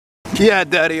Yeah,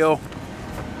 Daddy-o.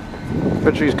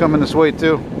 Bet you he's coming this way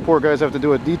too. Poor guys have to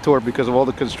do a detour because of all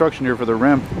the construction here for the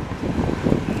rim.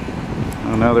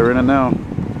 Oh, now they're in it now.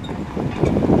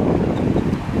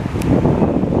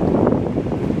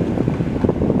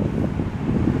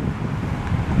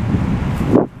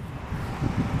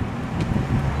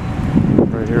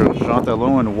 Right here is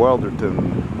JEAN-TALON and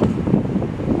Wilderton.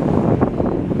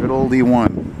 Good old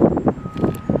E1.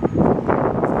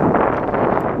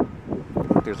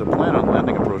 There's a plan on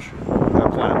landing approach.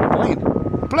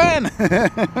 Plan!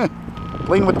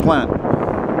 Plane with the plan.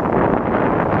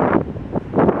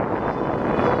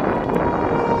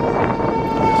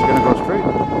 It's gonna go straight.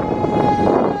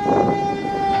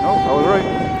 Oh, I was right.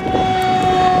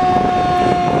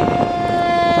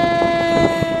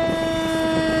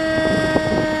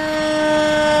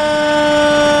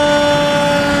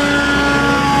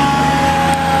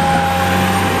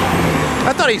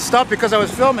 I thought he stopped because I was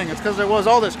filming. It's because there was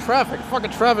all this traffic.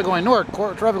 Fucking traffic going north,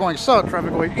 traffic going south,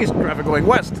 traffic going east, traffic going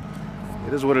west.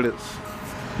 It is what it is.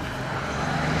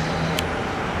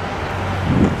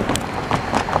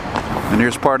 And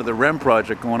here's part of the REM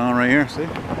project going on right here, see?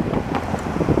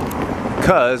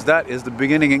 Because that is the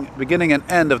beginning and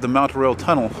end of the Montreal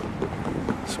tunnel.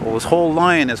 So this whole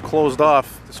line is closed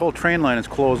off. This whole train line is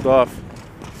closed off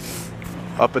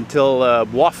up until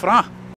Bois-Franc.